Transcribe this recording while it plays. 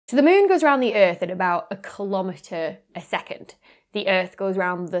So the moon goes around the Earth at about 1 kilometre a second. The Earth goes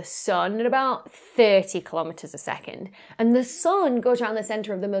around the sun at about 30 kilometres a second. And the sun goes around the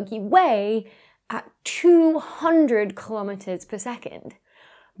centre of the Milky Way at 200 kilometres per second.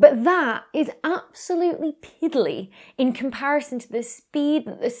 But that is absolutely piddly in comparison to the speed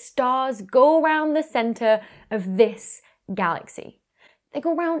that the stars go around the centre of this galaxy. They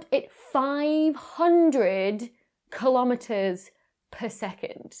go around at 500 kilometres per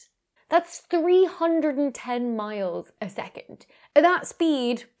second. That's 310 miles a second. At that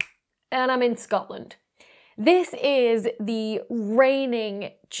speed, and I'm in Scotland. This is the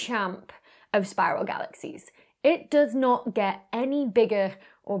reigning champ of spiral galaxies. It does not get any bigger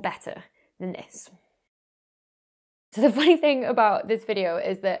or better than this. So the funny thing about this video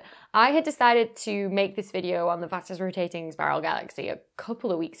is that I had decided to make this video on the fastest rotating spiral galaxy a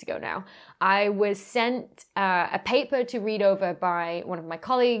couple of weeks ago now. I was sent a paper to read over by one of my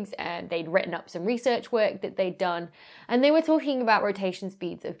colleagues, and they'd written up some research work that they'd done, and they were talking about rotation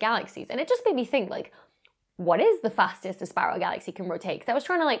speeds of galaxies. And it just made me think, like, what is the fastest a spiral galaxy can rotate? Because I was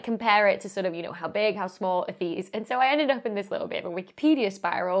trying to like compare it to sort of, you know, how big, how small are these? And so I ended up in this little bit of a Wikipedia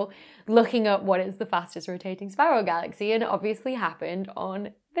spiral looking up what is the fastest rotating spiral galaxy, and it obviously happened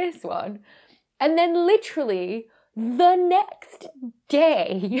on this one. And then literally the next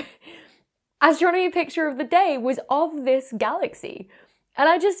day, astronomy picture of the day was of this galaxy. And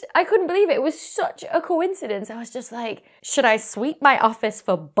I couldn't believe it. It was such a coincidence. I was just like, should I sweep my office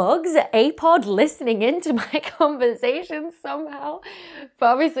for bugs at APOD listening into my conversations somehow? But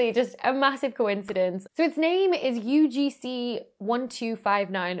obviously just a massive coincidence. So its name is UGC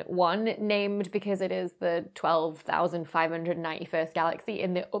 12591, named because it is the 12,591st galaxy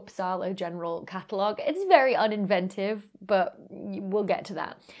in the Uppsala General Catalogue. It's very uninventive, but we'll get to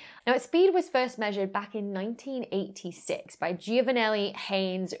that. Now, its speed was first measured back in 1986 by Giovanelli,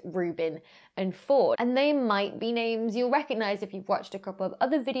 Haynes, Rubin, and Ford. And they might be names you'll recognize if you've watched a couple of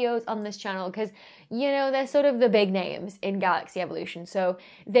other videos on this channel, because, you know, they're sort of the big names in galaxy evolution. So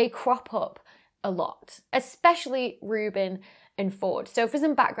they crop up a lot, especially Rubin and Ford. So for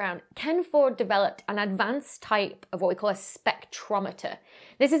some background, Ken Ford developed an advanced type of what we call a spectrometer.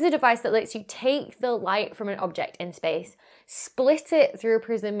 This is a device that lets you take the light from an object in space, split it through a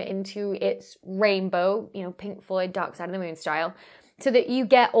prism into its rainbow, you know, Pink Floyd, Dark Side of the Moon style, so that you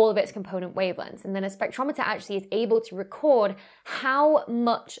get all of its component wavelengths. And then a spectrometer actually is able to record how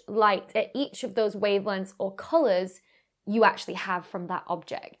much light at each of those wavelengths or colors you actually have from that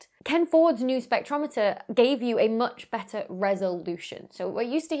object. Ken Ford's new spectrometer gave you a much better resolution. So we're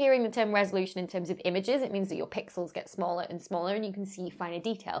used to hearing the term resolution in terms of images. It means that your pixels get smaller and smaller and you can see finer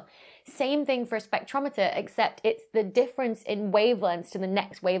detail. Same thing for a spectrometer, except it's the difference in wavelengths to the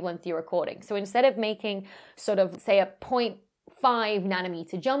next wavelength you're recording. So instead of making sort of, say, a 0.5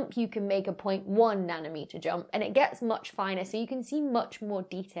 nanometer jump, you can make a 0.1 nanometer jump, and it gets much finer, so you can see much more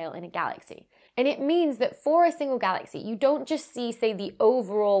detail in a galaxy. And it means that for a single galaxy, you don't just see, say, the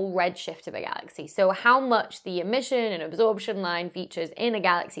overall redshift of a galaxy, so how much the emission and absorption line features in a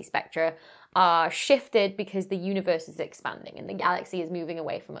galaxy spectra are shifted because the universe is expanding and the galaxy is moving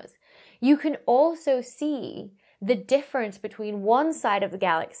away from us. You can also see the difference between one side of the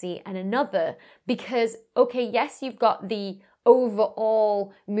galaxy and another because, okay, yes, you've got the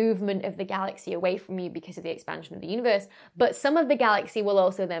overall movement of the galaxy away from you because of the expansion of the universe, but some of the galaxy will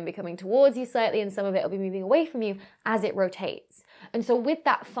also then be coming towards you slightly and some of it will be moving away from you as it rotates. And so with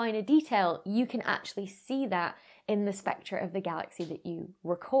that finer detail, you can actually see that in the spectra of the galaxy that you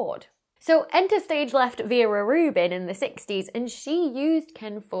record. So enter stage left Vera Rubin in the 60s, and she used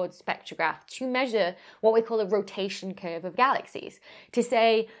Ken Ford's spectrograph to measure what we call a rotation curve of galaxies, to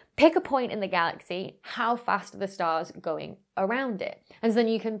say, pick a point in the galaxy, how fast are the stars going around it? And so then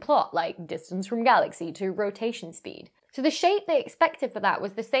you can plot like distance from galaxy to rotation speed. So the shape they expected for that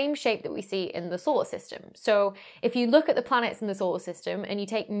was the same shape that we see in the solar system. So if you look at the planets in the solar system and you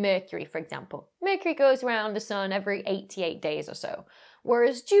take Mercury, for example, Mercury goes around the sun every 88 days or so,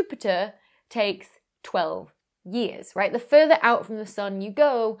 whereas Jupiter takes 12 years, right? The further out from the sun you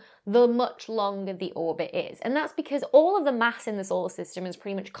go, the much longer the orbit is. And that's because all of the mass in the solar system is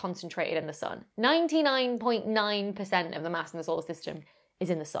pretty much concentrated in the sun. 99.9% of the mass in the solar system is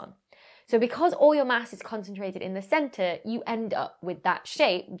in the sun. So because all your mass is concentrated in the center, you end up with that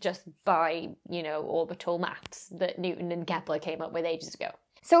shape just by, you know, orbital maths that Newton and Kepler came up with ages ago.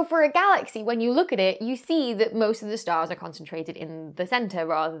 So for a galaxy, when you look at it, you see that most of the stars are concentrated in the center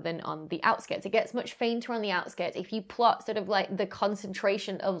rather than on the outskirts. It gets much fainter on the outskirts. If you plot sort of like the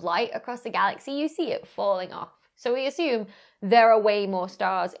concentration of light across the galaxy, you see it falling off. So we assume there are way more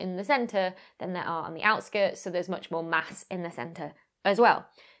stars in the center than there are on the outskirts, so there's much more mass in the center as well.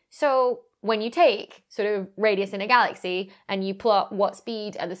 So when you take sort of radius in a galaxy and you plot what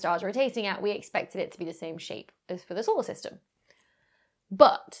speed are the stars rotating at, we expected it to be the same shape as for the solar system.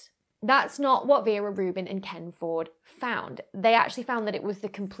 But that's not what Vera Rubin and Ken Ford found. They actually found that it was the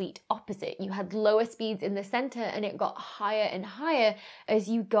complete opposite. You had lower speeds in the center and it got higher and higher as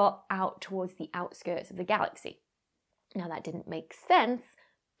you got out towards the outskirts of the galaxy. Now that didn't make sense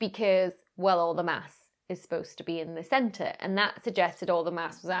because, well, all the mass is supposed to be in the center, and that suggested all the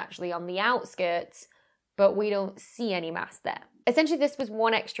mass was actually on the outskirts, but we don't see any mass there. Essentially, this was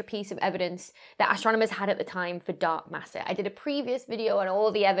one extra piece of evidence that astronomers had at the time for dark matter. I did a previous video on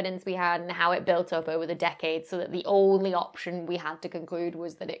all the evidence we had and how it built up over the decades, so that the only option we had to conclude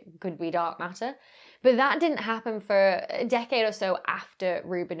was that it could be dark matter. But that didn't happen for a decade or so after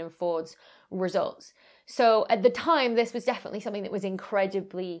Rubin and Ford's results. So at the time, this was definitely something that was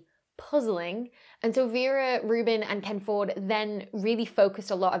incredibly puzzling. And so Vera Rubin and Ken Ford then really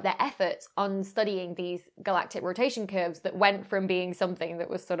focused a lot of their efforts on studying these galactic rotation curves that went from being something that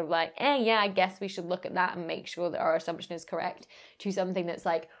was sort of like, yeah, I guess we should look at that and make sure that our assumption is correct, to something that's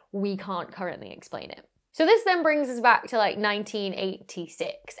like, we can't currently explain it. So this then brings us back to like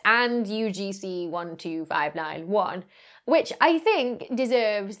 1986 and UGC 12591, which I think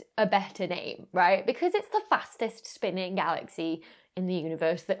deserves a better name, right? Because it's the fastest spinning galaxy in the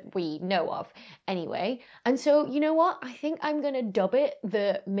universe that we know of anyway. And so, you know what? I think I'm gonna dub it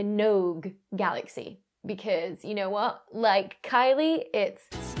the Minogue Galaxy, because you know what? Like Kylie, it's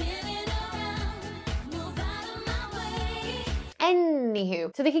spinning around, move out of my way.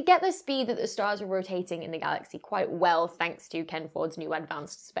 Anywho, so they could get the speed that the stars were rotating in the galaxy quite well thanks to Ken Ford's new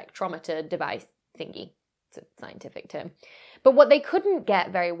advanced spectrometer device thingy. It's a scientific term. But what they couldn't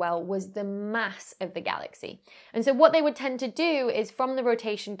get very well was the mass of the galaxy. And so what they would tend to do is, from the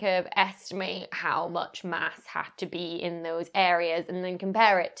rotation curve, estimate how much mass had to be in those areas and then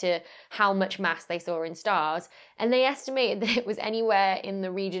compare it to how much mass they saw in stars. And they estimated that it was anywhere in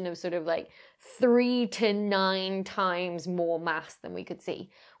the region of sort of like 3 to 9 times more mass than we could see,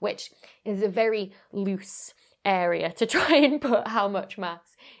 which is a very loose area to try and put how much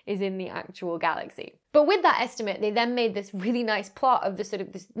mass is in the actual galaxy. But with that estimate, they then made this really nice plot of the sort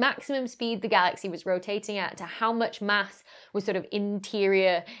of this maximum speed the galaxy was rotating at to how much mass was sort of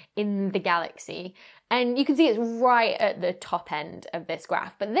interior in the galaxy. And you can see it's right at the top end of this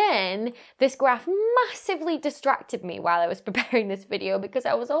graph. But then this graph massively distracted me while I was preparing this video, because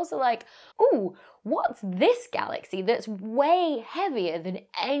I was also like, ooh, what's this galaxy that's way heavier than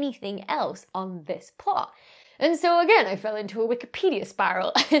anything else on this plot? And so again, I fell into a Wikipedia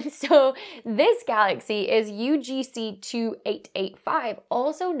spiral. And so this galaxy is UGC 2885,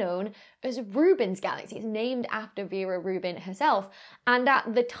 also known as Rubin's galaxy. It's named after Vera Rubin herself. And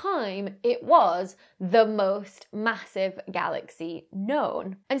at the time, it was the most massive galaxy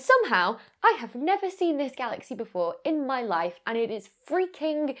known. And somehow, I have never seen this galaxy before in my life, and it is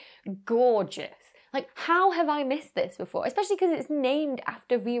freaking gorgeous. Like, how have I missed this before? Especially because it's named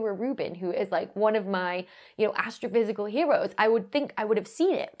after Vera Rubin, who is like one of my, astrophysical heroes. I would think I would have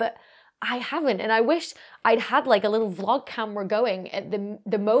seen it, but I haven't. And I wish I'd had like a little vlog camera going at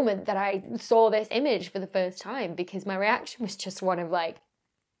the moment that I saw this image for the first time, because my reaction was just one of like,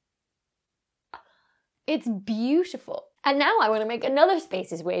 it's beautiful. And now I want to make another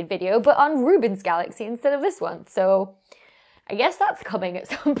Space is Weird video, but on Rubin's galaxy instead of this one. So I guess that's coming at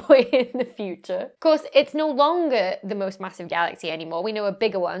some point in the future. Of course, it's no longer the most massive galaxy anymore. We know a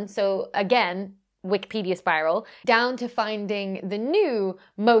bigger one. So again, Wikipedia spiral, down to finding the new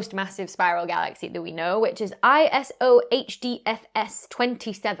most massive spiral galaxy that we know, which is ISO HDFS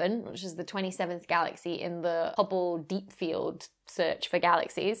 27, which is the 27th galaxy in the Hubble Deep Field search for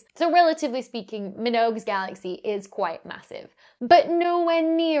galaxies. So relatively speaking, Minogue's galaxy is quite massive, but nowhere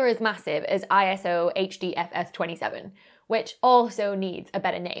near as massive as ISO HDFS 27. Which also needs a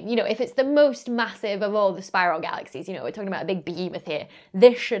better name. If it's the most massive of all the spiral galaxies, we're talking about a big behemoth here,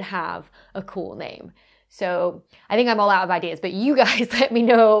 this should have a cool name. So I think I'm all out of ideas, but you guys let me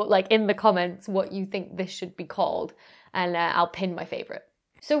know, like in the comments, what you think this should be called, and I'll pin my favorite.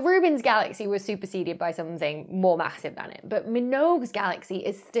 So Rubin's galaxy was superseded by something more massive than it, but Minogue's galaxy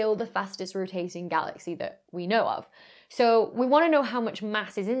is still the fastest rotating galaxy that we know of. So we want to know how much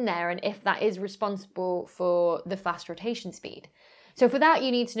mass is in there and if that is responsible for the fast rotation speed. So for that, you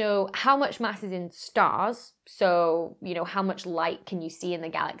need to know how much mass is in stars. So, how much light can you see in the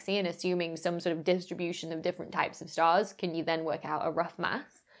galaxy, and assuming some sort of distribution of different types of stars, can you then work out a rough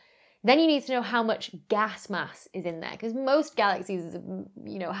mass? Then you need to know how much gas mass is in there, because most galaxies,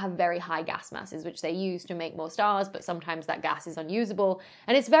 have very high gas masses, which they use to make more stars, but sometimes that gas is unusable,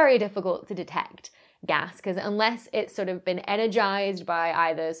 and it's very difficult to detect gas, because unless it's sort of been energized by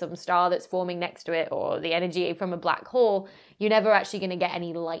either some star that's forming next to it or the energy from a black hole, you're never actually going to get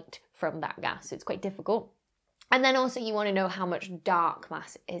any light from that gas. So it's quite difficult. And then also you want to know how much dark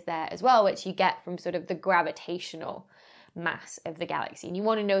mass is there as well, which you get from sort of the gravitational mass of the galaxy. And you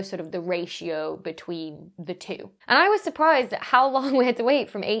want to know sort of the ratio between the two. And I was surprised at how long we had to wait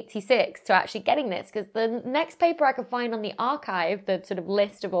from 86 to actually getting this, because the next paper I could find on the archive, the sort of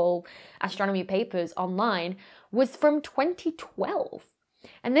list of all astronomy papers online, was from 2012.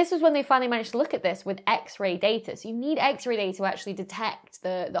 And this was when they finally managed to look at this with X-ray data. So you need X-ray data to actually detect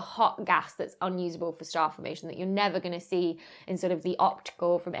the hot gas that's unusable for star formation, that you're never going to see in sort of the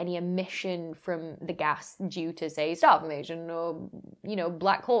optical from any emission from the gas due to, say, star formation or,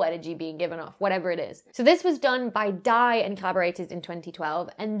 black hole energy being given off, whatever it is. So this was done by Dye and collaborators in 2012,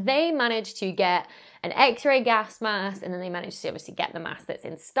 and they managed to get an X-ray gas mass, and then they managed to obviously get the mass that's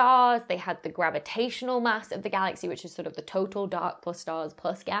in stars. They had the gravitational mass of the galaxy, which is sort of the total dark plus stars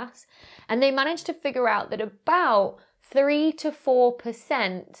plus gas. And they managed to figure out that about 3 to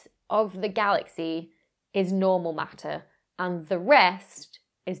 4% of the galaxy is normal matter, and the rest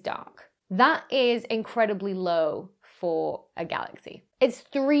is dark. That is incredibly low for a galaxy. It's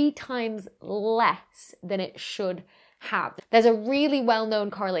 3 times less than it should have. There's a really well-known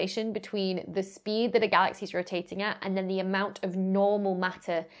correlation between the speed that a galaxy is rotating at and then the amount of normal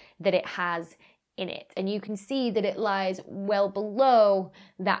matter that it has in it. And you can see that it lies well below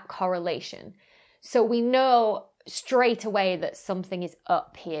that correlation. So we know straight away that something is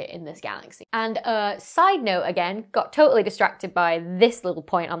up here in this galaxy. And side note again, got totally distracted by this little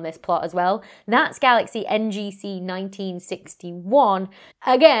point on this plot as well. That's galaxy NGC 1961.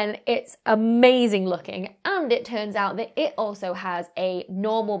 Again, it's amazing looking, and it turns out that it also has a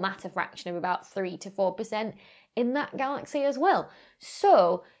normal matter fraction of about 3 to 4% in that galaxy as well.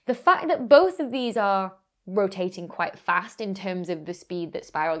 So the fact that both of these are rotating quite fast in terms of the speed that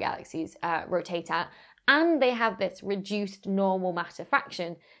spiral galaxies rotate at, and they have this reduced normal matter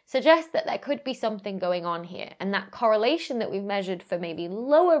fraction, suggests that there could be something going on here. And that correlation that we've measured for maybe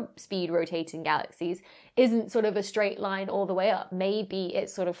lower speed rotating galaxies isn't sort of a straight line all the way up. Maybe it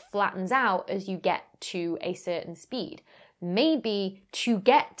sort of flattens out as you get to a certain speed. Maybe to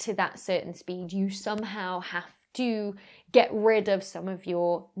get to that certain speed, you somehow have to get rid of some of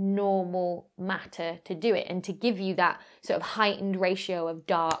your normal matter to do it, and to give you that sort of heightened ratio of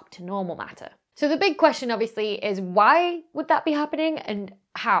dark to normal matter. So the big question obviously is, why would that be happening and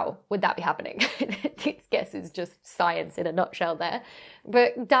how would that be happening? I guess is just science in a nutshell there.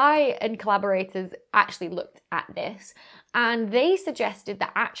 But Dye and collaborators actually looked at this, and they suggested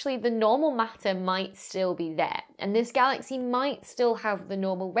that actually the normal matter might still be there, and this galaxy might still have the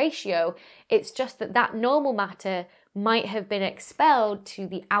normal ratio. It's just that that normal matter might have been expelled to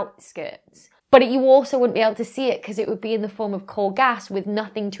the outskirts. But you also wouldn't be able to see it because it would be in the form of cold gas with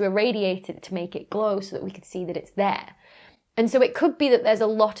nothing to irradiate it to make it glow so that we could see that it's there. And so it could be that there's a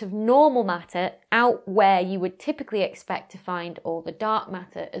lot of normal matter out where you would typically expect to find all the dark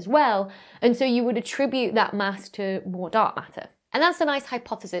matter as well. And so you would attribute that mass to more dark matter. And that's a nice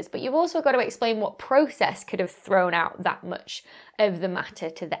hypothesis, but you've also got to explain what process could have thrown out that much of the matter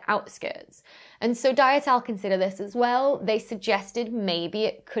to the outskirts. And so Dye et al. Consider this as well. They suggested maybe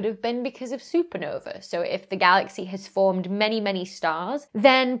it could have been because of supernova. So if the galaxy has formed many, many stars,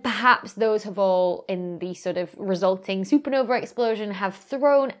 then perhaps those have all, in the sort of resulting supernova explosion, have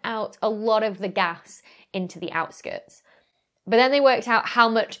thrown out a lot of the gas into the outskirts. But then they worked out how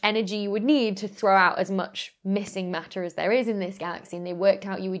much energy you would need to throw out as much missing matter as there is in this galaxy, and they worked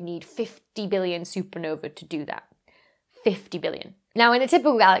out you would need 50 billion supernova to do that. 50 billion. Now, in a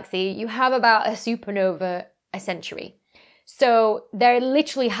typical galaxy, you have about a supernova a century. So there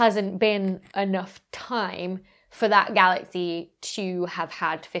literally hasn't been enough time for that galaxy to have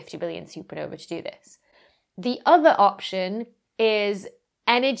had 50 billion supernova to do this. The other option is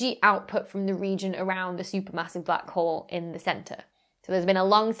energy output from the region around the supermassive black hole in the center. So there's been a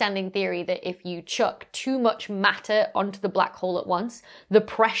long-standing theory that if you chuck too much matter onto the black hole at once, the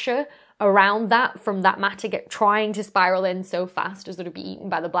pressure around that from that matter trying to spiral in so fast as sort of be eaten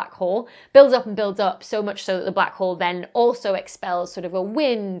by the black hole builds up and builds up, so much so that the black hole then also expels sort of a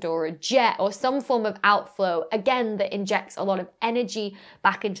wind or a jet or some form of outflow, again, that injects a lot of energy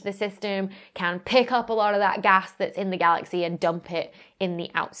back into the system, can pick up a lot of that gas that's in the galaxy and dump it in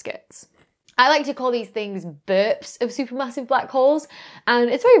the outskirts. I like to call these things burps of supermassive black holes, and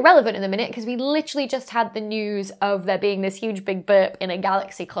it's very relevant in the minute because we literally just had the news of there being this huge big burp in a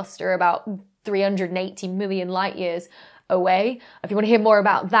galaxy cluster about 380 million light years away. If you want to hear more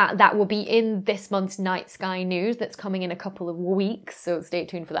about that, that will be in this month's Night Sky News that's coming in a couple of weeks, so stay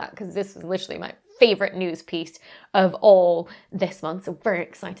tuned for that because this is literally my favourite news piece of all this month, so very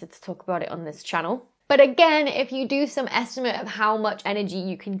excited to talk about it on this channel. But again, if you do some estimate of how much energy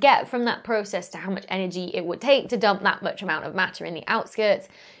you can get from that process to how much energy it would take to dump that much amount of matter in the outskirts,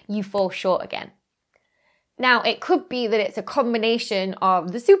 you fall short again. Now, it could be that it's a combination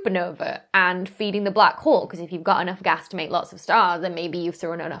of the supernova and feeding the black hole, because if you've got enough gas to make lots of stars, then maybe you've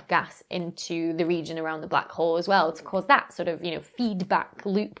thrown enough gas into the region around the black hole as well to cause that sort of, feedback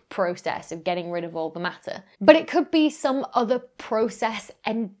loop process of getting rid of all the matter. But it could be some other process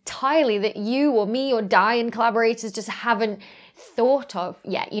entirely that you or me or Di and collaborators just haven't thought of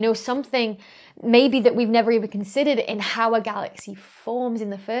yet. Something maybe that we've never even considered in how a galaxy forms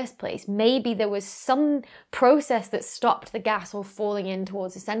in the first place. Maybe there was some process that stopped the gas all falling in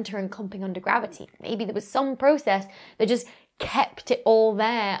towards the center and clumping under gravity. Maybe there was some process that just kept it all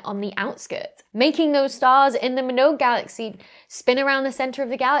there on the outskirts, making those stars in the Minogue galaxy spin around the center of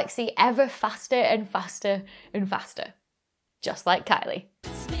the galaxy ever faster and faster and faster. Just like Kylie.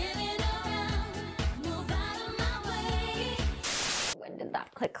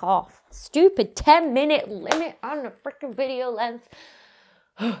 That click off. Stupid 10-minute limit on the freaking video length.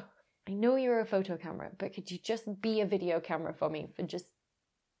 I know you're a photo camera, but could you just be a video camera for me for just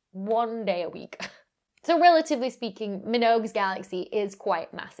one day a week? So relatively speaking, Minogue's galaxy is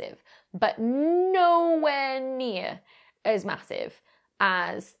quite massive, but nowhere near as massive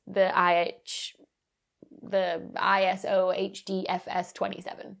as the ISO HDFS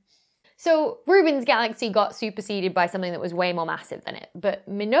 27. So Rubin's galaxy got superseded by something that was way more massive than it. But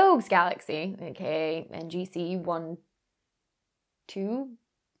Minogue's galaxy, aka NGC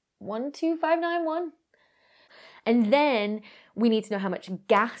 12591. And then we need to know how much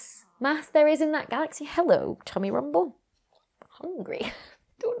gas mass there is in that galaxy. Hello, Tommy Rumble. Hungry.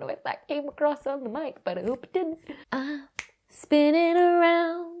 Don't know if that came across on the mic, but I hope it didn't. Spinning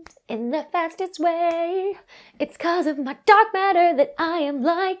around in the fastest way. It's 'cause of my dark matter that I am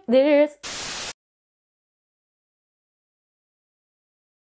like this.